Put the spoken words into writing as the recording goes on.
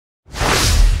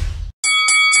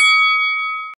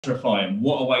electrifying.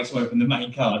 What a way to open the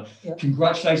main card. Yeah.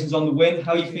 Congratulations on the win.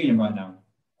 How are you feeling right now?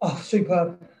 Oh,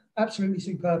 superb. Absolutely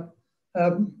superb.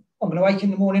 I'm going to wake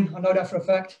in the morning. I know that for a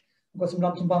fact. I've got some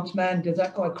lumps and bumps, man. Does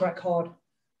that guy crack hard?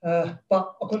 But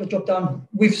I got the job done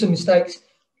with some mistakes,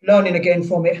 learning again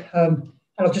from it. And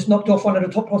I've just knocked off one of the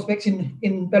top prospects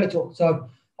in Bellator. So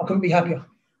I couldn't be happier.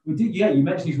 Yeah, you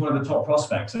mentioned he's one of the top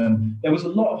prospects, and there was a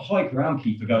lot of hype around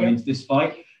Kiefer going into this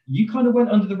fight. You kind of went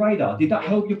under the radar. Did that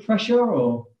help your pressure,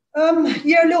 or?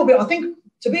 Yeah, a little bit. I think,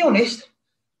 to be honest,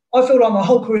 I feel like my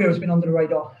whole career has been under the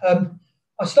radar.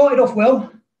 I started off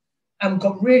well and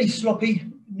got really sloppy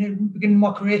in the beginning of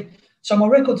my career. So my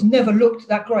record's never looked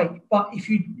that great. But if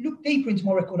you look deeper into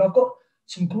my record, I've got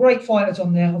some great fighters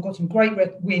on there. I've got some great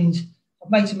wins.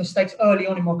 I've made some mistakes early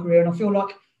on in my career, and I feel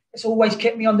like it's always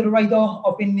kept me under the radar.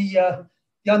 I've been the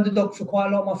underdog for quite a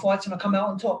lot of my fights, and I come out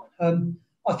on top.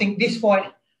 I think this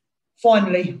fight,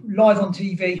 finally, live on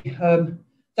TV,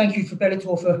 thank you for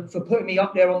Bellator for putting me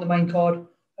up there on the main card.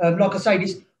 Like I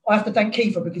say, I have to thank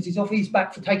Kiefer because he's off his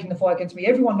back for taking the fight against me.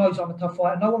 Everyone knows I'm a tough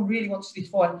fighter. No one really wants this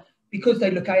fight because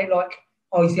they look at it like,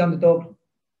 oh, he's the underdog,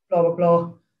 blah, blah,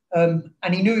 blah.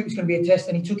 And he knew it was going to be a test,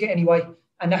 and he took it anyway.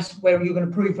 And that's where you're going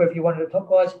to prove whether you're one of the top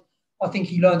guys. I think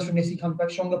he learns from this, he comes back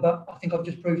stronger, but I think I've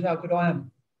just proved how good I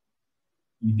am.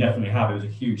 You definitely have. It was a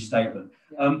huge statement.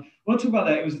 Yeah. We'll talk about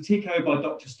that. It was a TKO by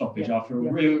doctor stoppage after a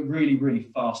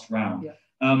really fast round. Yeah.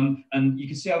 And you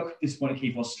can see how disappointed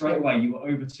Kiefer was. Straight away, you were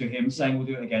over to him saying, we'll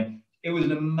do it again. It was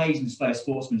an amazing display of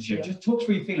sportsmanship. Yeah. Just talk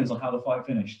through your feelings on how the fight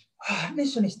finished.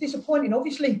 Listen, it's disappointing.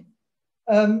 Obviously,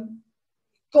 got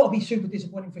to be super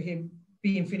disappointing for him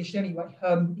being finished anyway.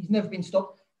 He's never been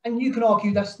stopped. And you can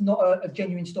argue that's not a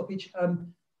genuine stoppage.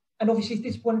 And obviously it's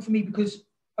disappointing for me because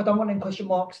I don't want any question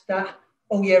marks that,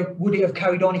 oh yeah, would it have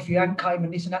carried on if you hadn't cut him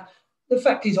and this and that. The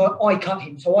fact is I cut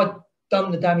him, so I've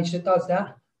done the damage that does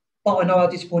that. But I know how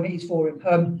disappointing it is for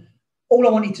him. All I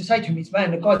wanted to say to him is,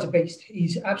 man, the guy's a beast.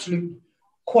 He's an absolute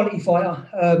quality fighter.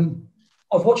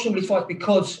 I've watched all his fights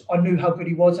because I knew how good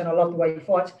he was and I love the way he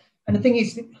fights. And the thing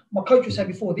is, my coach has said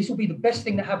before, this will be the best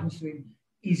thing that happens to him.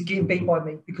 He's getting beat by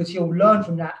me because he'll learn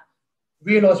from that,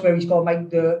 realise where he's got to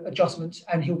make the adjustments,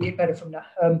 and he'll get better from that.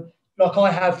 Like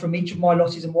I have from each of my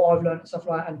losses and what I've learned and stuff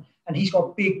like that. And he's got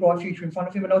a big, bright future in front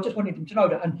of him. And I just wanted him to know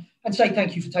that and say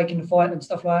thank you for taking the fight and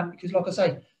stuff like that. Because like I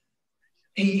say,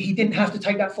 he didn't have to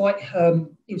take that fight.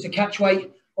 It was a catch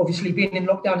weight. Obviously, being in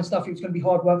lockdown and stuff, it was going to be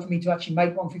hard work for me to actually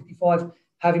make 155,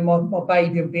 having my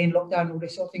baby and being locked down and all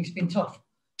this sort of thing. It's been tough.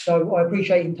 So I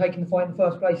appreciate him taking the fight in the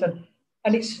first place.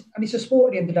 And it's a sport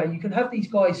at the end of the day. You can have these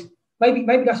guys. Maybe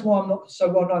that's why I'm not so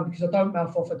well known, because I don't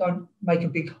mouth off. I don't make a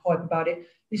big hype about it.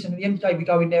 Listen, at the end of the day, we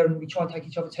go in there and we try and take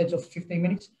each other's heads off for 15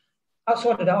 minutes.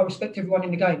 Outside of that, I respect everyone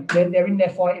in the game. They're in there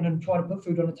fighting and trying to put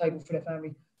food on the table for their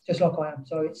family, just like I am.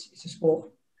 So it's a sport.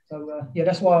 So yeah,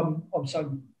 that's why I'm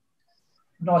so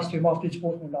nice to him after the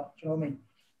sportsman life. Do you know what I mean?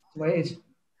 That's the way it is.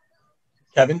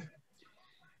 Kevin?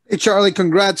 Hey, Charlie,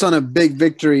 congrats on a big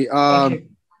victory.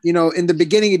 You know, in the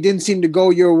beginning, it didn't seem to go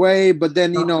your way, but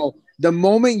then, you know, the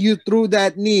moment you threw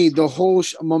that knee, the whole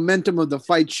momentum of the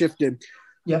fight shifted.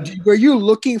 Yeah. Were you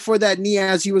looking for that knee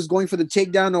as he was going for the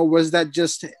takedown, or was that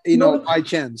just, you know, by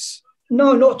chance?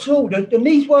 No, not at all. The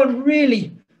knees weren't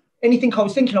really anything I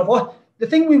was thinking of. The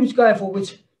thing we was going for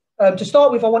was, to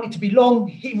start with, I wanted to be long,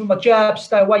 hit him with my jab,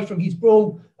 stay away from his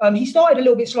brawl. He started a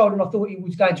little bit slower than I thought he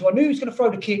was going to. I knew he was going to throw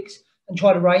the kicks and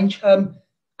try the range. And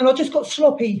I just got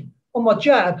sloppy on my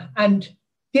jab and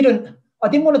I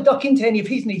didn't want to duck into any of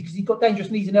his knees because he's got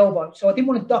dangerous knees and elbows. So I didn't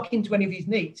want to duck into any of his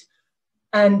knees.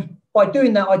 And by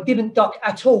doing that, I didn't duck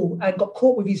at all and got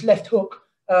caught with his left hook.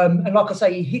 And like I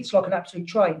say, he hits like an absolute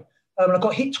train. And I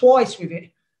got hit twice with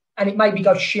it. And it made me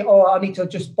go, shit, I need to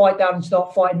just bite down and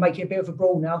start fighting, make it a bit of a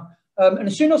brawl now. And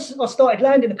as soon as I started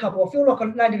landing a couple, I feel like I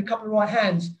landed a couple of right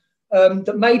hands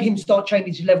that made him start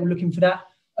changing his level, looking for that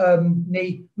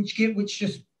knee, which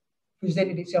just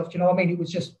presented itself. Do you know what I mean? It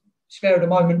was just spare of the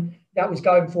moment that was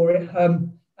going for it.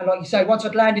 And like you say, once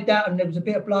I'd landed that and there was a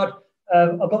bit of blood,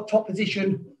 I got top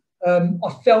position.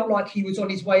 I felt like he was on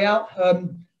his way out.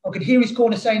 I could hear his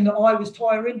corner saying that I was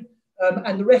tiring.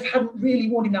 And the ref hadn't really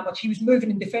warned him that much. He was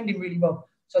moving and defending really well.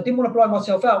 So I didn't want to blow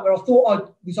myself out where I thought I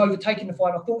was overtaking the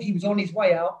fight. I thought he was on his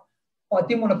way out. But I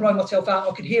didn't want to blow myself out.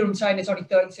 I could hear him saying there's only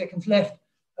 30 seconds left.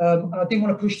 And I didn't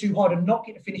want to push too hard and not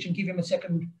get the finish and give him a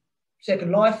second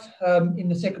life in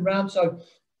the second round. So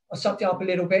I sucked it up a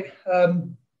little bit. But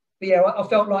yeah, I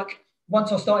felt like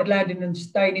once I started landing and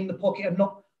staying in the pocket and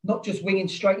not just winging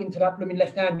straight into that blooming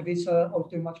left hand of his, I was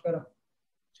doing much better.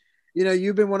 You know,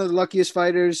 you've been one of the luckiest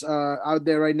fighters out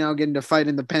there right now, getting to fight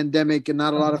in the pandemic, and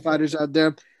not a lot of fighters out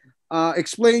there.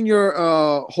 Explain your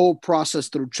whole process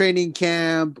through training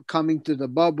camp, coming to the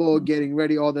bubble, getting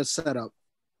ready, all that setup.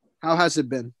 How has it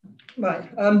been? Right.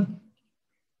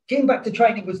 Getting back to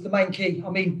training was the main key. I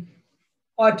mean,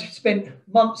 I'd spent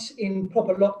months in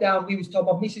proper lockdown. We was told,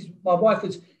 my wife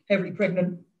was heavily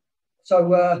pregnant.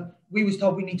 So we was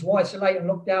told we need to isolate and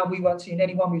lock down. We weren't seeing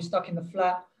anyone. We were stuck in the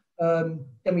flat.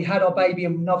 Then we had our baby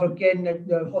and another again.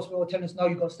 The hospital telling us, no,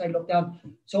 you've got to stay locked down.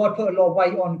 So I put a lot of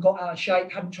weight on, got out of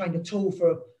shape, hadn't trained at all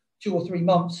for 2 or 3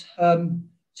 months.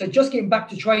 So just getting back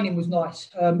to training was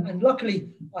nice. And luckily,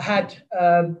 I had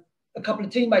a couple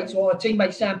of teammates, or a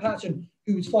teammate, Sam Patterson,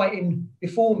 who was fighting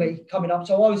before me coming up.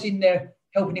 So I was in there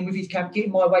helping him with his camp,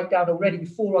 getting my weight down already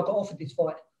before I got offered this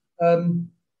fight.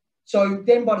 So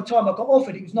then by the time I got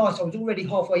offered, it was nice. I was already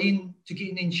halfway in to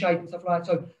getting in shape and stuff like that.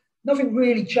 So nothing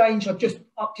really changed. I just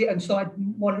upped it and started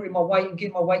monitoring my weight and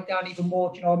getting my weight down even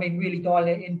more. Do you know what I mean? Really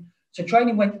dialing it in. So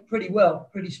training went pretty well,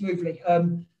 pretty smoothly.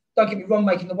 Don't get me wrong,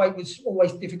 making the weight was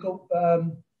always difficult.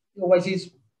 It always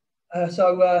is.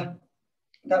 So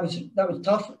that was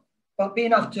tough. But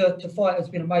being able to fight has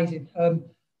been amazing.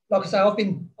 Like I say, I've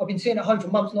been sitting at home for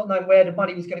months not knowing where the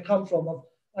money was going to come from.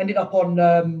 I ended up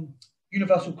on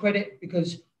universal credit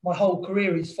because my whole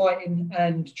career is fighting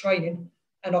and training,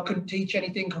 and I couldn't teach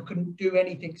anything, I couldn't do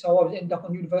anything. So I ended up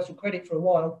on universal credit for a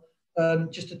while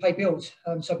just to pay bills.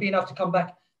 So being able to come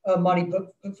back, earn money,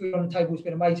 put food on the table has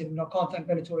been amazing, and I can't thank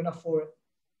Bellator enough for it.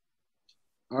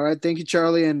 All right, thank you,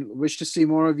 Charlie, and wish to see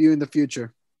more of you in the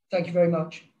future. Thank you very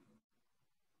much.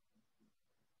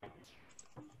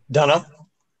 Donna?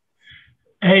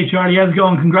 Hey, Charlie, how's it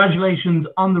going? Congratulations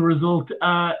on the result.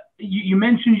 You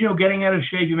mentioned, getting out of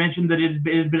shape. You mentioned that it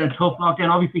has been a tough lockdown.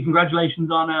 Obviously, congratulations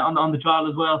on the child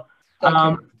as well.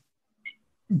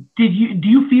 Do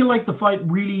you feel like the fight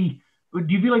really? Do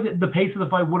you feel like the pace of the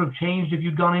fight would have changed if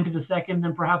you'd gone into the second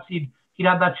and perhaps he'd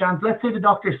had that chance? Let's say the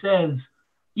doctor says,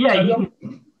 yeah,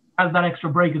 he has that extra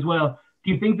break as well.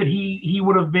 Do you think that he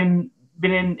would have been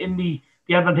in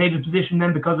the advantageous position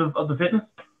then because of the fitness?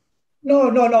 No.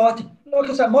 Like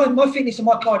I said, my fitness and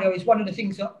my cardio is one of the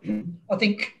things that I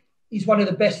think is one of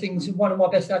the best things and one of my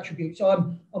best attributes.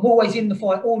 I'm always in the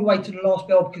fight all the way to the last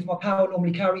bell because my power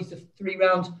normally carries the 3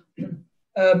 rounds.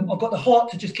 I've got the heart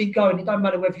to just keep going. It don't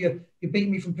matter whether you're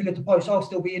beating me from pillar to post, I'll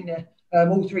still be in there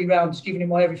all 3 rounds, giving him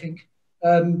my everything.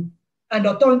 And I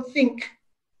don't think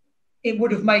it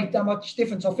would have made that much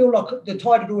difference. I feel like the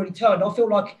tide had already turned. I feel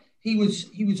like he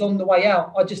was on the way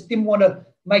out. I just didn't want to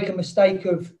make a mistake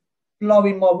of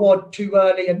blowing my wad too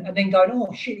early and then going,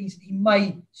 oh shit, he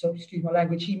may, so excuse my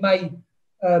language, he may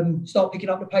start picking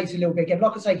up the pace a little bit again.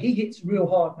 Like I say, he hits real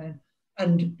hard, man.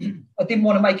 And I didn't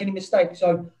want to make any mistakes.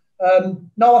 So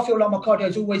no, I feel like my cardio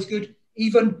is always good.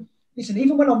 Even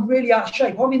when I'm really out of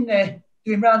shape, I'm in there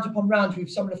doing rounds upon rounds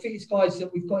with some of the fittest guys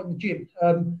that we've got in the gym.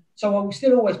 So I will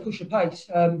still always push the pace.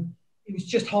 It was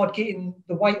just hard getting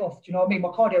the weight off. Do you know what I mean? My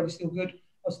cardio was still good.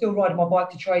 I was still riding my bike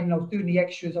to train. I was doing the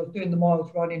extras. I was doing the miles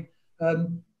running.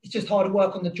 It's just hard to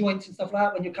work on the joints and stuff like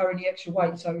that when you're carrying the extra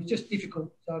weight. So it's just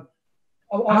difficult. So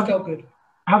I felt good.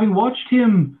 Having watched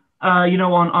him,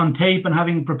 on tape and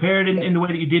having prepared in the way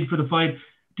that you did for the fight,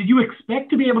 did you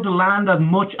expect to be able to land as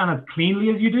much and as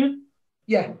cleanly as you did?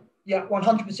 Yeah,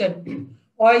 100%.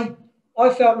 I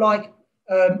felt like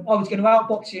I was going to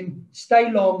outbox him,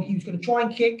 stay long. He was going to try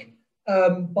and kick,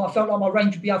 but I felt like my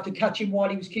range would be able to catch him while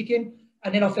he was kicking.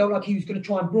 And then I felt like he was going to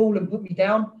try and brawl and put me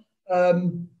down.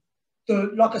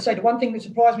 Like I said, the one thing that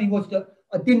surprised me was that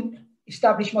I didn't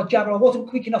establish my jab. I wasn't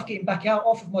quick enough getting back out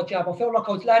off of my jab. I felt like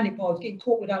I was landing, but I was getting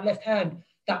caught with that left hand,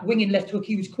 that winging left hook.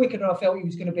 He was quicker than I felt he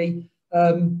was going to be.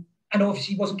 And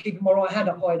obviously he wasn't keeping my right hand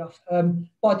up high enough.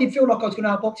 But I did feel like I was going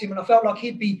to outbox him, and I felt like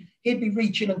he'd be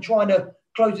reaching and trying to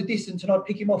close the distance, and I'd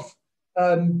pick him off.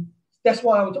 That's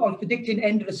why I was predicting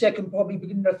end of the second, probably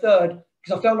beginning of the third,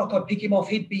 because I felt like I'd pick him off.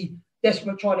 He'd be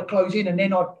desperate trying to close in, and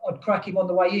then I'd crack him on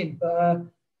the way in. But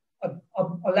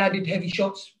I landed heavy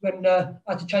shots when I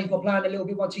had to change my plan a little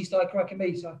bit once he started cracking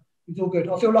me. So it was all good.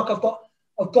 I feel like I've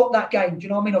got that game. Do you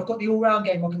know what I mean? I've got the all-round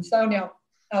game. I can stay on the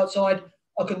outside.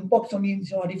 I can box on the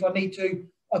inside if I need to.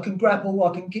 I can grapple.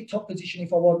 I can get top position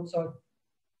if I want. So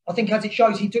I think as it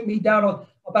shows, he took me down.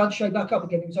 I bounced straight back up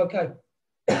again. It was okay.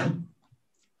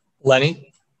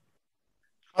 Lenny?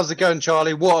 How's it going,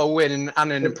 Charlie? What a win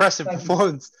and an impressive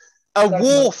performance. A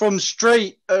war from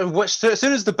straight. As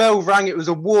soon as the bell rang, it was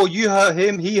a war. You hurt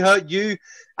him, he hurt you.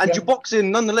 And your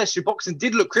boxing, nonetheless, your boxing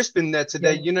did look crisp in there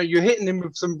today. You know, you're hitting him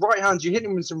with some right hands. You're hitting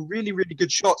him with some really, really good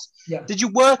shots. Did you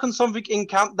work on something in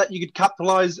camp that you could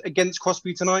capitalize against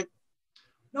Crosbie tonight?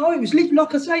 No, it was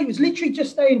like I say, it was literally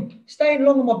just staying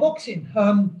long on my boxing.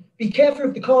 be careful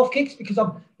of the calf kicks because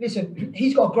listen,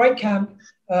 he's got a great camp.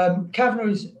 Kavanagh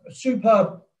is a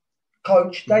superb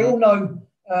coach. They all know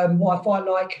what I fight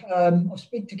like. I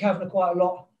speak to Kavanagh quite a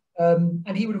lot.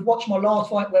 And he would have watched my last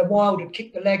fight where Wild had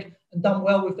kicked the leg and done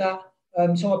well with that.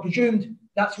 So I presumed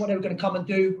that's what they were going to come and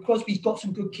do. Crosby's got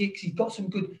some good kicks. He's got some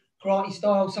good karate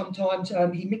style sometimes.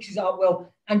 He mixes it up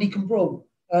well and he can brawl.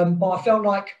 But I felt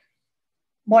like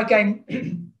my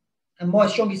game and my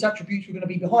strongest attributes were going to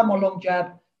be behind my long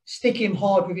jab, stick him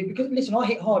hard with it. Because, listen, I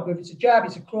hit hard, whether it's a jab,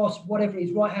 it's a cross, whatever it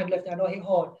is, right hand, left hand, I hit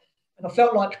hard. And I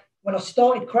felt like when I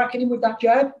started cracking him with that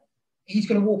jab, he's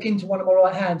going to walk into one of my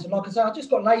right hands. And like I said, I just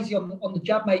got lazy on the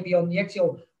jab, maybe on the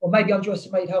exhale, or maybe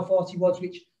underestimated how fast he was,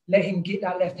 which let him get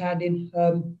that left hand in.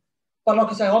 But like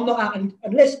I say, I'm not out. And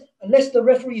unless the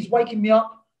referee is waking me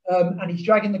up and he's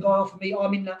dragging the guy off of me,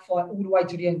 I'm in that fight all the way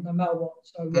to the end, no matter what.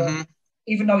 So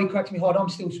even though he cracks me hard, I'm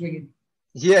still swinging.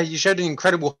 Yeah, you showed an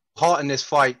incredible heart in this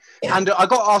fight. And I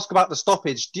got to ask about the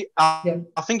stoppage. I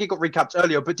think it got recapped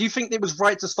earlier, but do you think it was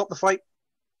right to stop the fight?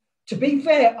 To be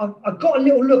fair, I got a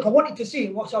little look. I wanted to see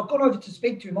it. So I've gone over to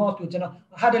speak to him afterwards and I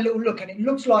had a little look and it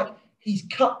looks like he's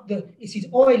cut it's his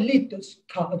eyelid that's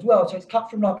cut as well. So it's cut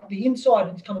from like the inside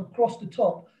and it's come across the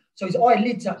top. So his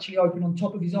eyelid's actually open on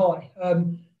top of his eye,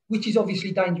 which is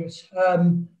obviously dangerous.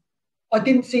 I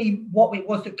didn't see what it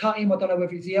was that cut him. I don't know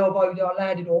whether it's the elbow that I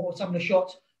landed or some of the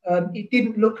shots. It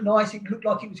didn't look nice. It looked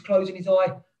like it was closing his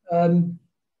eye.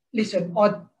 Listen,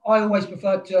 I always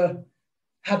preferred to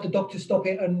have the doctor stop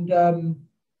it and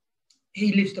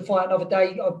he lives to fight another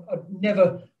day. I'd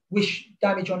never wish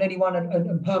damage on anyone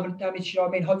and permanent damage. You know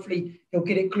what I mean? Hopefully he'll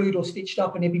get it glued or stitched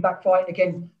up and he'll be back fighting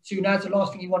again soon as. The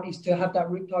last thing you want is to have that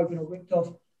ripped open or ripped off.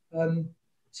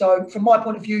 So from my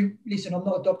point of view, listen, I'm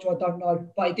not a doctor, I don't know,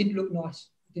 but it didn't look nice.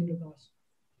 It didn't look nice.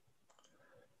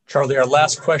 Charlie, our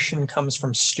last question comes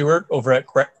from Stuart over at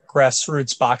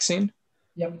Grassroots Boxing.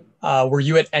 Yep. Were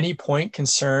you at any point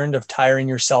concerned of tiring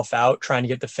yourself out trying to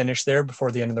get the finish there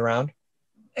before the end of the round?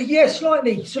 Yeah,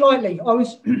 slightly.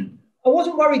 I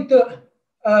wasn't worried that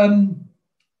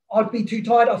I'd be too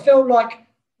tired. I felt like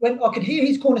when I could hear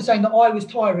his corner saying that I was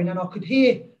tiring and I could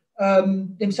hear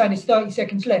them saying it's 30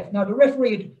 seconds left. Now, the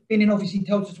referee had been in, obviously,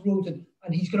 tells us the rules and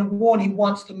he's going to warn him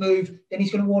once to move, then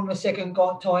he's going to warn him a second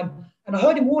time. And I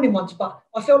heard him warn him once, but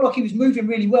I felt like he was moving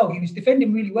really well. He was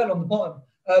defending really well on the bottom.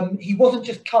 He wasn't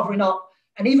just covering up.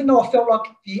 And even though I felt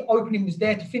like the opening was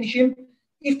there to finish him,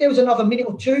 if there was another minute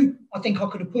or two, I think I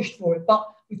could have pushed for it. But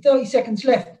with 30 seconds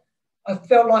left, I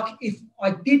felt like if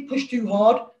I did push too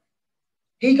hard,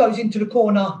 he goes into the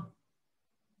corner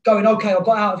going, okay, I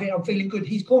got out of it, I'm feeling good.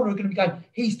 His corner are going to be going,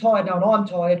 he's tired now and I'm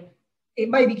tired. It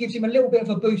maybe gives him a little bit of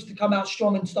a boost to come out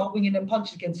strong and start winging them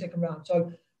punches again second round.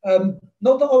 So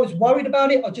not that I was worried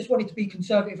about it, I just wanted to be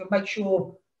conservative and make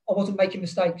sure I wasn't making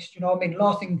mistakes. You know what I mean?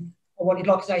 Last thing I wanted,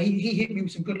 like I say, he hit me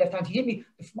with some good left hands. He hit me,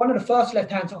 one of the first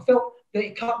left hands, I felt that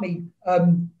it cut me,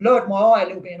 blurred my eye a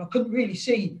little bit and I couldn't really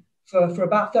see for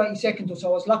about 30 seconds or so.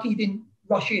 I was lucky he didn't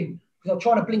rush in because I was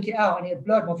trying to blink it out and it had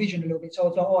blurred my vision a little bit. So I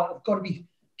was like, all right, I've got to be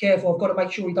careful. I've got to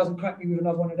make sure he doesn't crack me with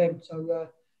another one of them. So,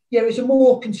 yeah, it's a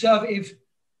more conservative,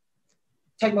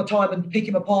 take my time and pick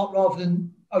him apart rather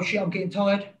than, oh shit, I'm getting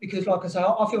tired. Because like I say,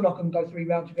 I feel like I can go 3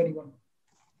 rounds with anyone.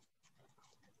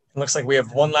 It looks like we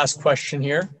have one last question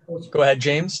here. Go ahead,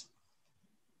 James.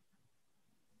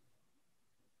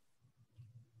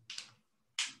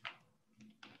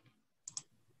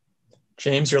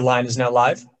 James, your line is now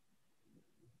live.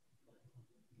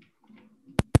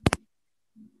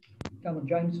 Come on,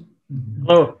 James.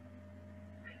 Hello.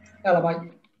 Hello,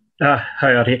 mate. How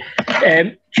are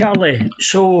you? Charlie,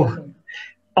 so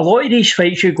a lot of these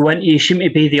fights you go into, you seem to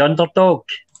be the underdog.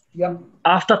 Yeah.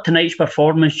 After tonight's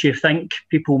performance, do you think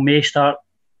people may start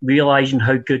realising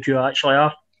how good you actually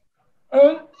are?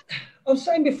 I was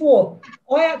saying before,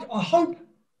 I hope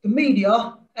the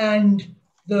media and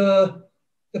the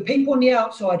people on the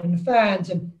outside and the fans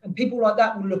and people like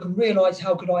that will look and realise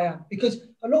how good I am. Because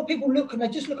a lot of people look and they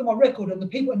just look at my record and the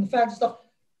people and the fans and stuff,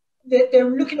 they're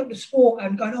looking at the sport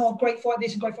and going, oh, great fight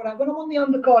this and great fight that. When I'm on the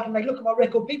undercard and they look at my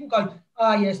record, people go,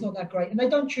 yeah, it's not that great. And they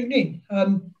don't tune in.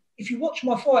 If you watch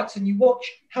my fights and you watch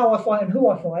how I fight and who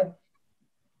I fight,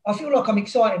 I feel like I'm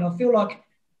exciting. I feel like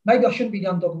maybe I shouldn't be the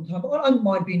underdog all the time, but I don't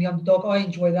mind being the underdog. I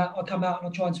enjoy that. I come out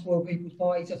and I try and spoil people's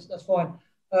parties. That's fine.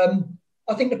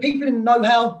 I think the people in the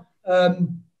know-how,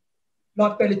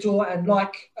 like Bellator and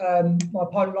like my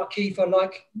opponent, like Kiefer,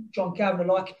 like John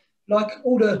Kavanagh, like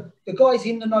all the guys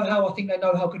in the know-how, I think they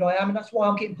know how good I am. And that's why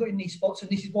I'm getting put in these spots. And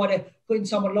this is why they're putting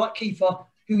someone like Kiefer,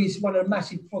 who is one of the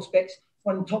massive prospects,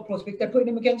 one of the top prospects, they're putting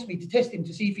him against me to test him,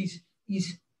 to see if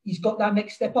he's got that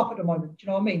next step up at the moment. Do you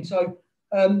know what I mean? So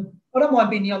I don't mind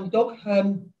being the underdog.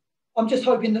 I'm just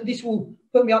hoping that this will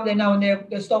put me up there now and there.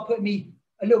 They'll start putting me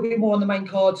a little bit more on the main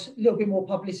cards, a little bit more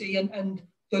publicity, and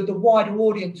the wider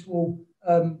audience will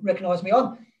recognise me.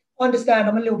 I understand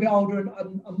I'm a little bit older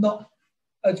and I'm not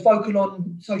as vocal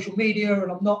on social media,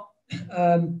 and I'm not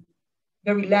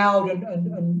very loud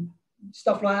and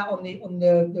stuff like that on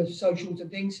the socials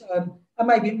and things. And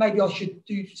maybe I should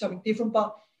do something different,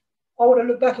 but I want to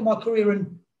look back at my career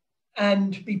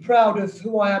and be proud of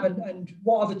who I am and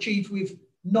what I've achieved with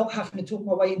not having to talk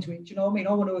my way into it. Do you know what I mean?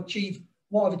 I want to achieve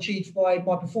what I've achieved by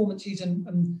my performances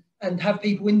and have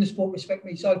people in the sport respect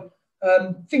me. So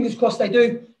fingers crossed they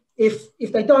do.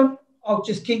 If they don't, I'll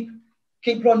just keep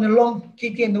plodding along,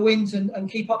 keep getting the wins and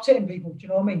keep upsetting people. Do you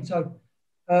know what I mean? So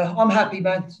I'm happy,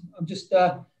 man. I'm just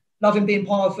loving being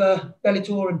part of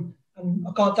Bellator, and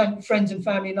I can't thank friends and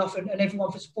family enough and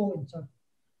everyone for supporting. So.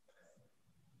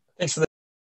 Thanks for that.